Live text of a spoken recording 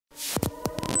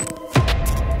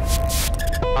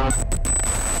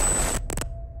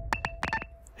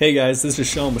Hey guys, this is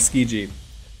Sean with Ski Jeep.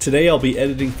 Today I'll be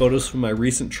editing photos from my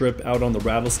recent trip out on the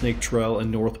Rattlesnake Trail in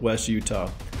northwest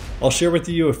Utah. I'll share with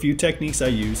you a few techniques I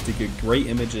use to get great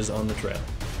images on the trail.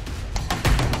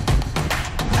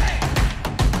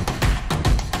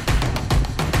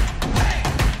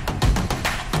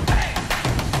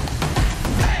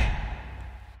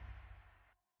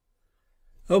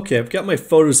 Okay, I've got my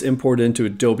photos imported into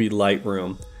Adobe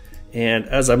Lightroom, and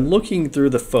as I'm looking through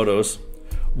the photos,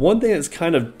 one thing that's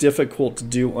kind of difficult to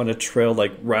do on a trail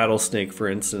like Rattlesnake, for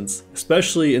instance,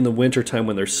 especially in the wintertime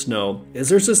when there's snow, is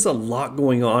there's just a lot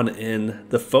going on in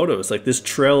the photos. Like, this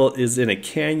trail is in a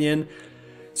canyon,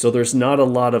 so there's not a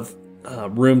lot of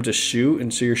room to shoot,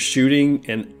 and so you're shooting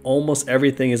and almost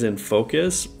everything is in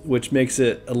focus, which makes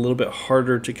it a little bit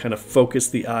harder to kind of focus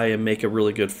the eye and make a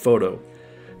really good photo.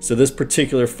 So this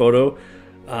particular photo,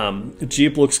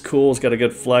 Jeep looks cool, it's got a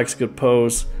good flex, good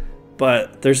pose,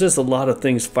 but there's just a lot of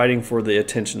things fighting for the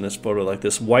attention in this photo, like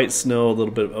this white snow, a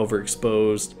little bit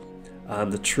overexposed,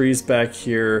 the trees back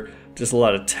here, just a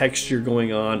lot of texture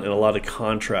going on and a lot of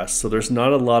contrast. So there's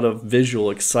not a lot of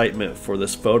visual excitement for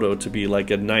this photo to be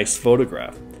like a nice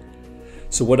photograph.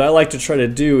 So what I like to try to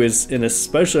do is, and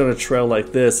especially on a trail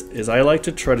like this, is I like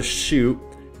to try to shoot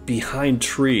behind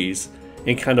trees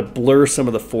and kind of blur some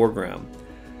of the foreground.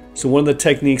 So one of the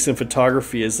techniques in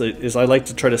photography is I like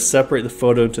to try to separate the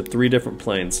photo into 3 different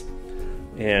planes.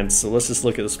 And so let's just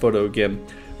look at this photo again.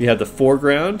 We have the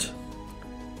foreground,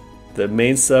 the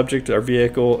main subject, our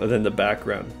vehicle, and then the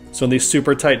background. So in these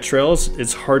super tight trails,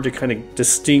 it's hard to kind of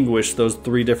distinguish those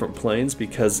 3 different planes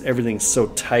because everything's so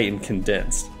tight and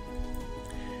condensed.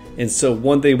 And so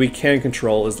one thing we can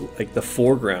control is like the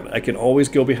foreground. I can always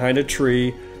go behind a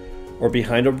tree or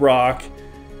behind a rock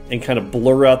and kind of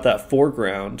blur out that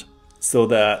foreground so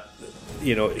that,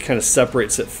 you know, it kind of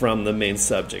separates it from the main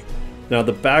subject. Now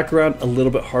the background, a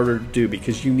little bit harder to do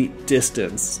because you need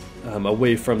distance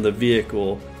away from the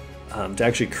vehicle to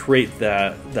actually create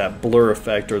that blur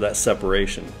effect or that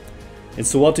separation. And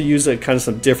so we'll have to use kind of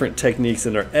some different techniques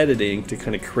in our editing to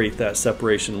kind of create that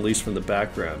separation, at least from the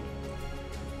background.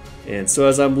 And so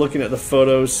as I'm looking at the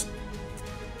photos,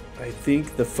 I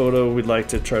think the photo we'd like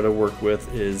to try to work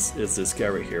with is this guy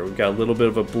right here. We've got a little bit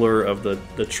of a blur of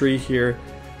the tree here.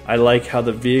 I like how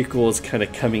the vehicle is kind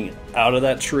of coming out of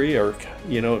that tree, or,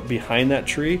 you know, behind that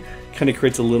tree. Kind of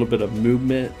creates a little bit of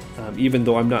movement. Even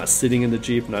though I'm not sitting in the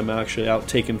Jeep and I'm actually out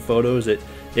taking photos, it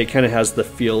kind of has the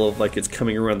feel of like it's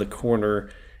coming around the corner,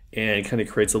 and it kind of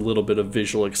creates a little bit of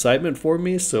visual excitement for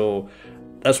me. So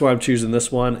that's why I'm choosing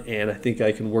this one, and I think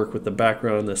I can work with the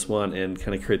background on this one and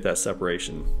kind of create that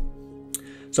separation.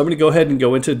 So I'm going to go ahead and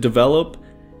go into develop,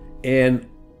 and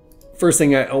first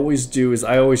thing I always do is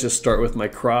I always just start with my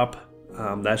crop.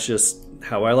 That's just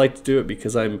how I like to do it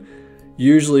because I'm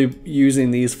usually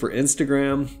using these for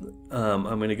Instagram. I'm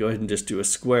going to go ahead and just do a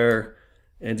square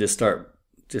and just start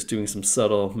doing some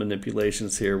subtle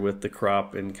manipulations here with the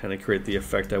crop and kind of create the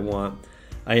effect I want.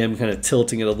 I am kind of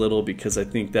tilting it a little because I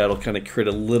think that'll kind of create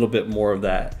a little bit more of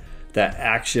that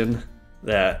action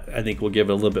that I think will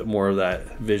give it a little bit more of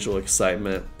that visual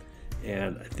excitement.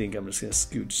 And I think I'm just going to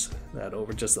scooch that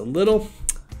over just a little.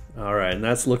 All right, and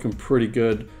that's looking pretty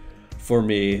good for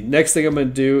me. Next thing I'm going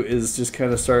to do is just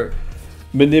kind of start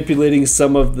manipulating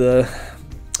some of the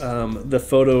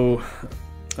photo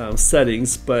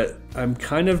settings, but I'm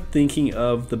kind of thinking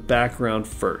of the background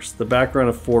first. The background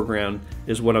of foreground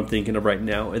is what I'm thinking of right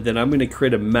now, and then I'm going to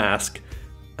create a mask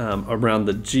around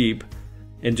the Jeep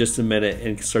in just a minute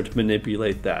and start to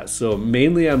manipulate that. So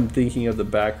mainly I'm thinking of the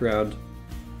background,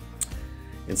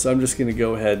 and so I'm just going to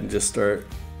go ahead and just start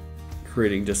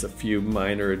creating just a few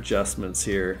minor adjustments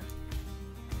here.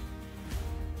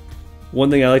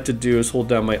 One thing I like to do is hold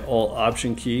down my Alt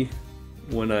Option key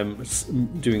when I'm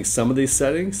doing some of these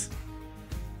settings,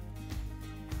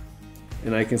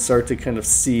 and I can start to kind of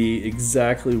see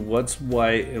exactly what's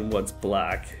white and what's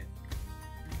black.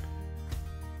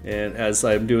 And as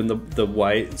I'm doing the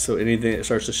white, so anything that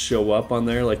starts to show up on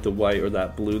there, like the white or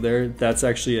that blue there, that's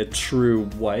actually a true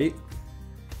white.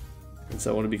 And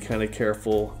so I want to be kind of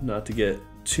careful not to get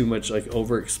too much like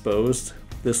overexposed.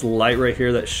 This light right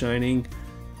here that's shining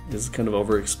is kind of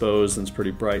overexposed and it's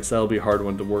pretty bright, so that'll be a hard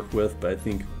one to work with, but I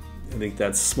think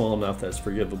that's small enough that's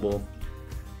forgivable.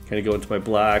 Kind of go into my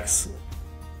blacks.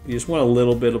 You just want a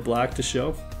little bit of black to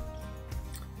show.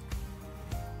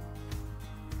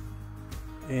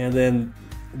 And then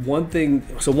one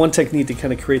technique to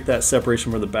kind of create that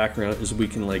separation from the background is we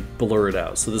can like blur it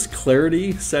out. So this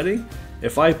clarity setting,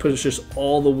 if I push this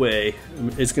all the way,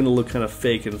 it's going to look kind of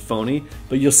fake and phony,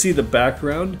 but you'll see the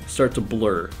background start to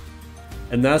blur.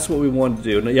 And that's what we want to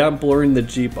do. Now, yeah, I'm blurring the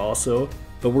Jeep also,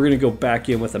 but we're gonna go back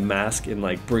in with a mask and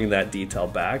like bring that detail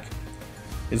back.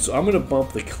 And so I'm gonna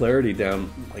bump the clarity down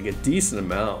like a decent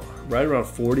amount, right around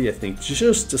 40 I think,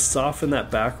 just to soften that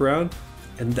background.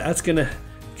 And that's gonna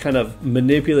kind of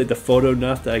manipulate the photo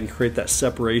enough that I can create that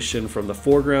separation from the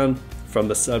foreground, from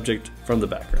the subject, from the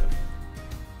background.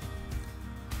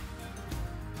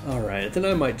 All right, then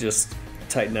I might just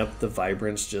tighten up the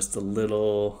vibrance just a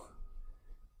little.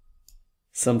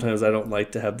 Sometimes I don't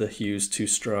like to have the hues too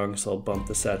strong, so I'll bump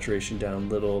the saturation down a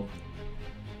little.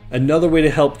 Another way to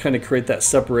help kind of create that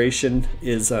separation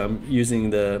is using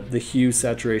the hue,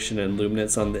 saturation, and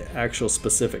luminance on the actual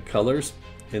specific colors.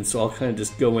 And so I'll kind of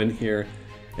just go in here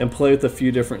and play with a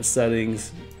few different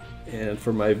settings, and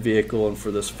for my vehicle and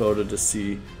for this photo to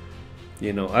see,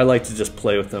 you know, I like to just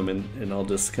play with them, and I'll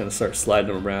just kind of start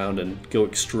sliding them around and go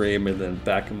extreme and then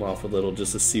back them off a little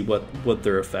just to see what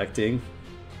they're affecting.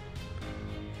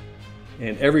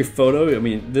 And every photo, I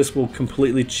mean, this will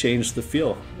completely change the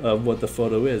feel of what the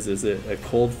photo is. Is it a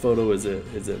cold photo? Is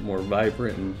it more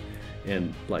vibrant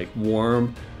and like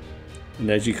warm? And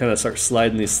as you kind of start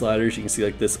sliding these sliders, you can see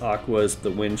like this aqua is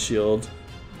the windshield.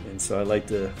 And so I like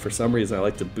to, for some reason, I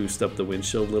like to boost up the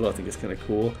windshield a little. I think it's kind of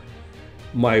cool.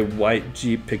 My white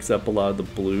Jeep picks up a lot of the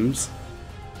blues,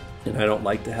 and I don't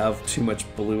like to have too much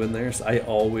blue in there. So I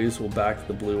always will back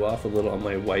the blue off a little on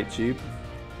my white Jeep.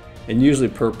 And usually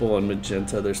purple and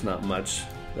magenta, there's not much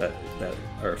that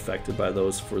are affected by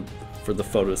those for the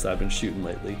photos I've been shooting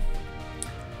lately.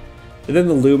 And then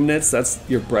the luminance, that's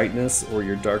your brightness or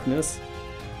your darkness.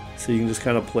 So you can just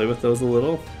kind of play with those a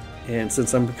little. And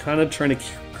since I'm kind of trying to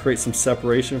create some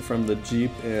separation from the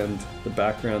Jeep and the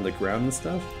background, the ground and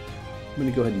stuff, I'm going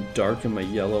to go ahead and darken my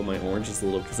yellow, my oranges a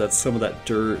little, because that's some of that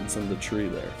dirt and some of the tree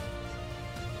there.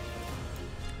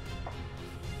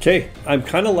 Okay, I'm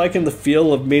kind of liking the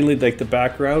feel of mainly like the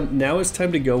background. Now it's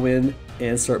time to go in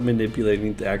and start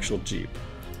manipulating the actual Jeep.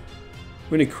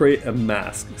 We're going to create a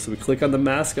mask. So we click on the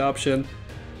mask option.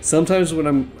 Sometimes when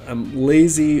I'm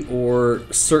lazy or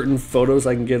certain photos,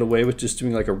 I can get away with just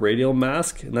doing like a radial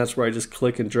mask, and that's where I just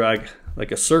click and drag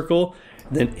like a circle.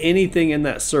 And then anything in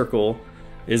that circle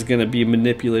is going to be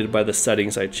manipulated by the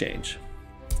settings I change.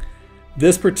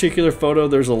 This particular photo,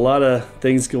 there's a lot of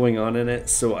things going on in it,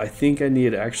 so I think I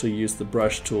need to actually use the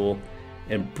brush tool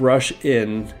and brush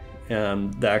in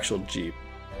the actual Jeep.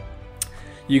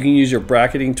 You can use your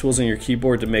bracketing tools on your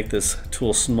keyboard to make this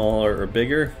tool smaller or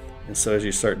bigger. And so as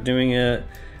you start doing it,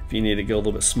 if you need to go a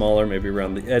little bit smaller, maybe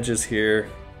around the edges here,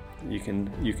 you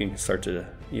can start to,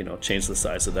 you know, change the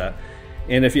size of that.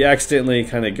 And if you accidentally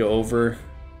kind of go over,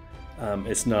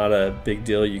 it's not a big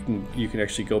deal. You can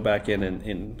actually go back in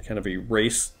and kind of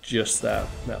erase just that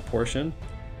portion.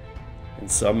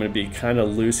 And so I'm going to be kind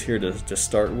of loose here to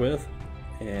start with,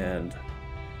 and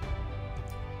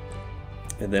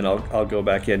then I'll go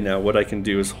back in. Now what I can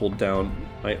do is hold down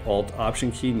my Alt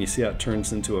Option key, and you see how it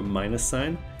turns into a minus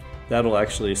sign. That'll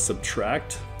actually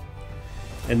subtract.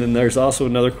 And then there's also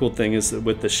another cool thing is that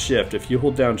with the Shift, if you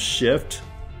hold down Shift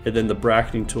and then the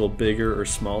bracketing tool bigger or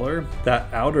smaller,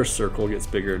 that outer circle gets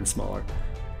bigger and smaller.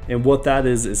 And what that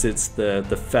is it's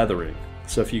the feathering.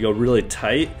 So if you go really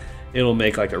tight, it'll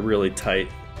make like a really tight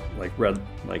like red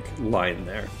like line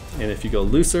there. And if you go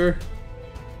looser,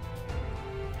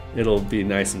 it'll be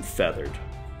nice and feathered.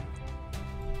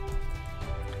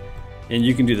 And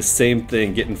you can do the same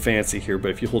thing, getting fancy here,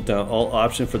 but if you hold down Alt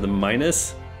Option for the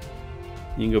minus,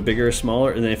 you can go bigger or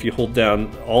smaller, and then if you hold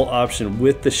down Alt Option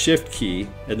with the Shift key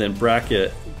and then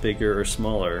bracket bigger or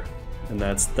smaller, and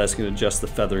that's going to adjust the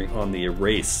feathering on the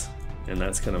erase, and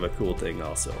that's kind of a cool thing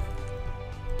also.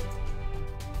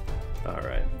 All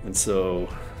right, and so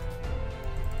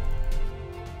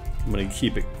I'm going to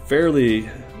keep it fairly,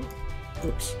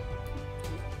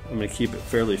 I'm going to keep it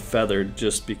fairly feathered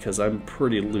just because I'm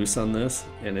pretty loose on this,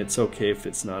 and it's okay if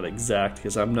it's not exact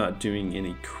because I'm not doing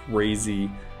any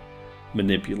crazy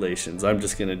manipulations. I'm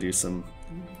just going to do some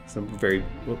very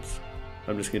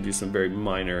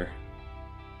minor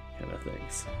kind of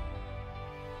things.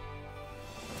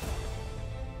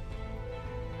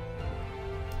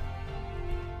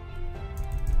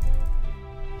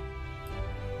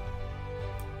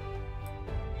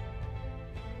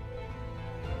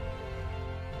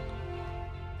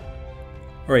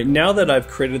 All right, now that I've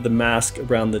created the mask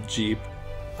around the Jeep,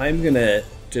 I'm gonna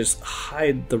just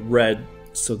hide the red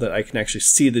so that I can actually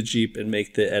see the Jeep and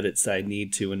make the edits that I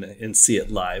need to and see it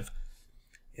live.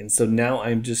 And so now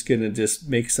I'm just gonna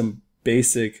make some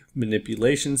basic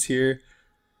manipulations here.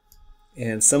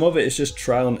 And some of it is just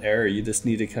trial and error. You just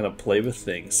need to kind of play with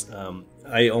things.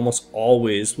 I almost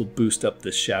always will boost up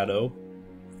the shadow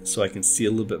so I can see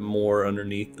a little bit more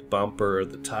underneath the bumper or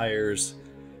the tires.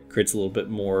 creates a little bit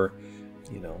more,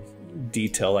 you know,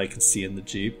 detail I can see in the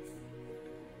Jeep.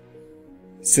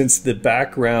 Since the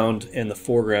background and the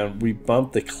foreground, we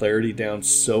bumped the clarity down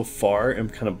so far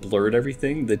and kind of blurred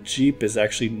everything, the Jeep is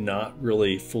actually not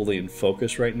really fully in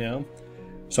focus right now.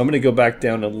 So I'm going to go back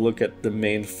down and look at the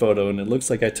main photo, and it looks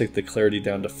like I took the clarity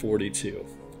down to 42.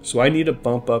 So I need to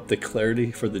bump up the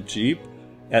clarity for the Jeep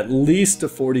at least to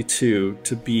 42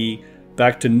 to be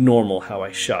back to normal how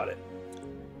I shot it.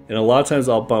 And a lot of times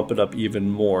I'll bump it up even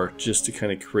more just to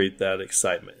kind of create that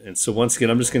excitement. And so once again,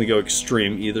 I'm just going to go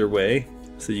extreme either way,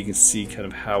 so you can see kind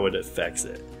of how it affects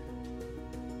it.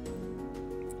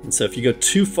 And so if you go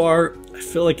too far, I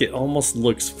feel like it almost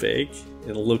looks fake.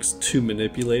 It looks too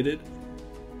manipulated.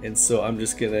 And so I'm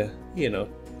just gonna, you know,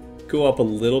 go up a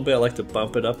little bit. I like to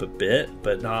bump it up a bit,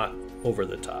 but not over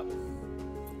the top.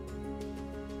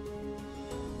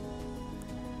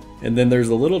 And then there's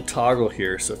a little toggle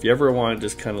here. So if you ever want to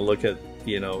just kind of look at,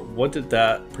 you know, what did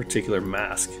that particular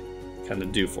mask kind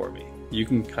of do for me? You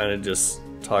can kind of just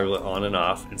toggle it on and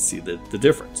off and see the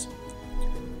difference.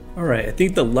 All right, I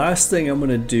think the last thing I'm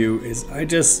gonna do is I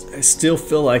still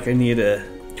feel like I need to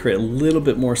create a little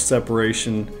bit more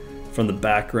separation from the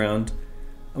background.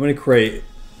 I'm gonna create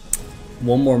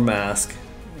one more mask.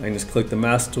 I can just click the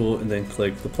mask tool and then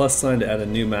click the plus sign to add a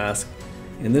new mask.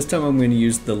 And this time I'm going to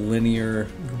use the linear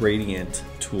gradient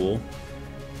tool.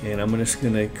 And I'm just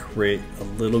going to create a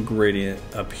little gradient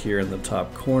up here in the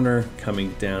top corner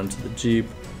coming down to the Jeep.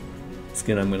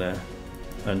 Again, I'm going to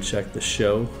uncheck the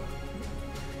show.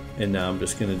 And now I'm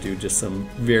just going to do just some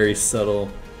very subtle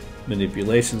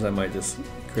manipulations. I might just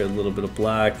create a little bit of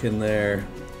black in there,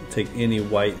 take any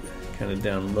white kind of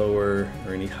down lower,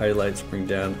 or any highlights bring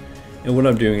down. And what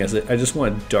I'm doing is I just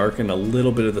want to darken a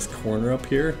little bit of this corner up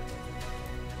here,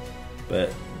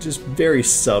 but just very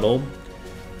subtle.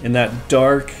 And that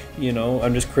dark, you know,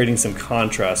 I'm just creating some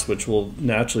contrast, which will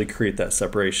naturally create that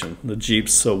separation. The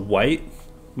Jeep's so white,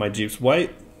 my Jeep's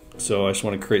white, so I just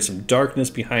want to create some darkness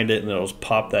behind it, and it'll just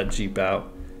pop that Jeep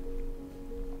out.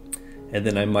 And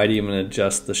then I might even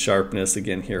adjust the sharpness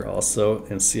again here also,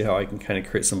 and see how I can kind of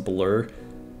create some blur.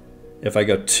 If I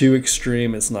go too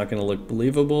extreme, it's not going to look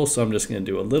believable, so I'm just going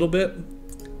to do a little bit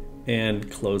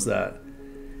and close that.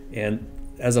 And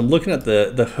as I'm looking at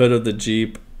the hood of the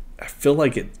Jeep, I feel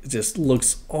like it just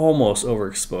looks almost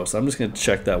overexposed. I'm just going to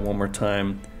check that one more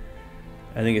time.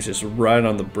 I think it's just right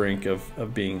on the brink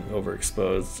of being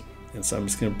overexposed. And so I'm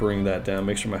just going to bring that down,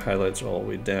 make sure my highlights are all the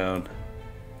way down.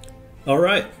 All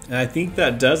right, I think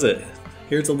that does it.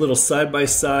 Here's a little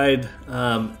side-by-side.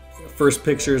 First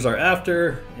pictures are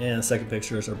after, and the second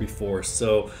pictures are before.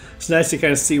 So it's nice to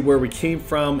kind of see where we came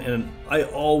from, and I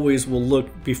always will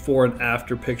look before and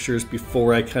after pictures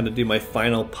before I kind of do my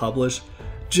final publish,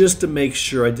 just to make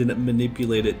sure I didn't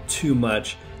manipulate it too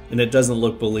much and it doesn't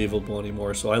look believable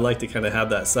anymore. So I like to kind of have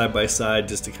that side by side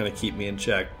just to kind of keep me in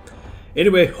check.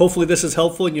 Anyway, hopefully this is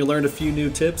helpful and you learned a few new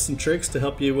tips and tricks to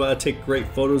help you take great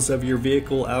photos of your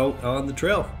vehicle out on the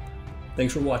trail.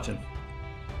 Thanks for watching.